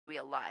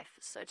real life.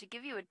 So to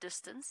give you a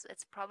distance,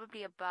 it's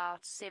probably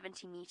about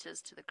 70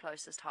 meters to the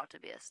closest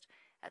hartebeest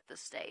at this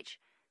stage.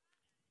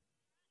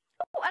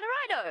 Oh, and a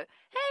rhino!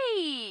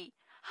 Hey!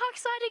 How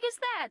exciting is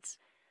that?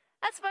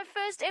 That's my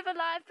first ever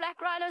live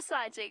black rhino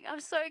sighting. I'm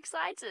so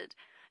excited.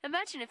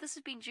 Imagine if this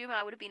had been Djuma,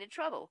 I would have been in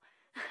trouble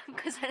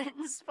because I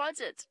didn't spot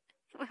it.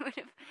 We would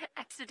have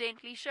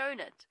accidentally shown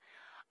it.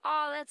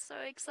 Oh, that's so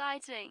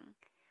exciting.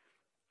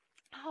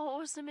 How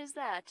awesome is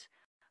that?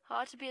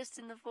 Hartebeest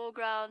in the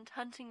foreground,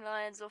 hunting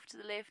lions off to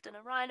the left, and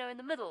a rhino in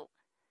the middle.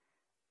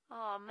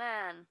 Oh,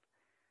 man.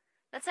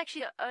 That's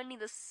actually only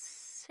the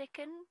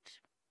second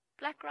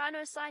black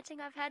rhino sighting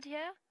I've had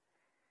here.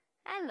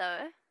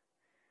 Hello.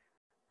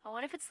 I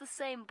wonder if it's the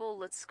same bull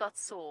that Scott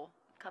saw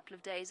a couple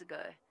of days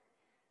ago.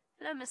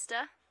 Hello,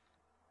 mister.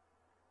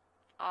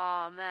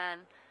 Oh, man.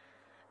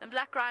 And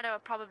black rhino are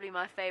probably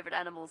my favorite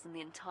animals in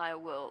the entire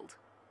world.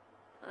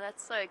 Well,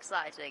 that's so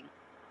exciting.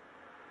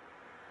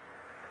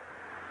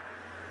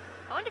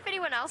 I wonder if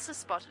anyone else has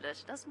spotted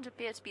it. It doesn't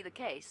appear to be the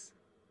case.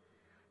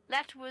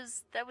 That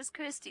was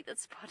Kirsty that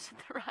spotted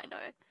the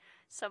rhino.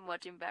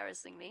 Somewhat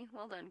embarrassingly.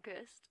 Well done,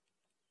 Kirst.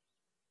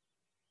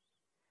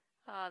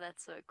 Oh,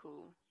 that's so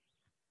cool.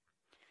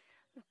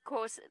 Of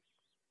course,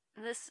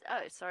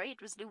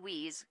 it was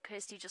Louise.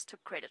 Kirsty just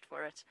took credit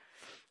for it.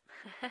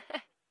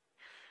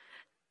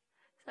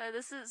 So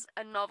this is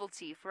a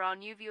novelty for our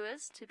new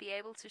viewers. To be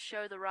able to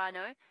show the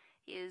rhino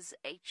is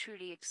a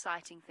truly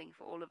exciting thing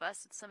for all of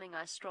us. It's something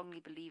I strongly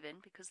believe in,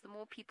 because the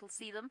more people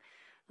see them,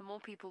 the more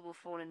people will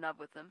fall in love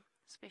with them,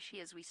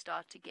 especially as we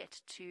start to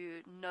get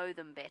to know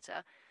them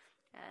better,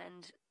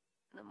 and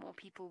the more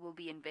people will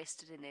be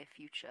invested in their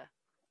future.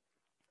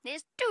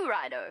 There's 2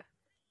 rhino.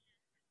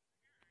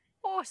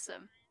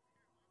 Awesome.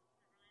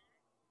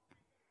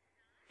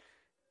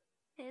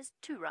 There's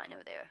 2 rhino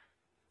there.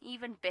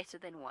 Even better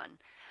than 1.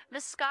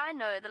 Miss Sky,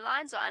 no, the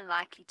lions are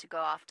unlikely to go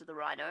after the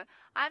rhino.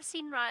 I've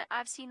seen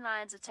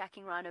lions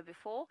attacking rhino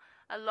before.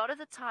 A lot of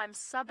the time,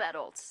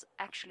 sub-adults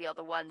actually are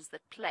the ones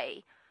that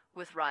play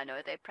with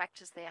rhino. They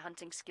practice their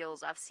hunting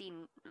skills. I've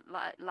seen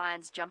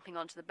lions jumping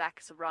onto the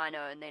backs of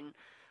rhino and then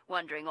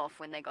wandering off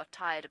when they got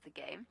tired of the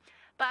game.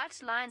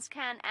 But lions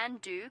can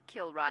and do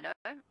kill rhino,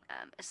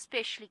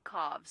 especially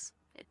calves.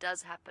 It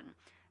does happen.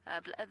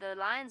 The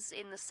lions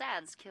in the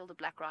sands killed a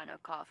black rhino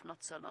calf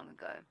not so long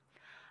ago.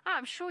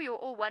 I'm sure you're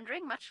all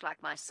wondering, much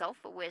like myself,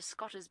 where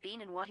Scott has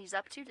been and what he's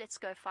up to. Let's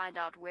go find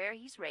out where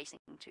he's racing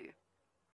to.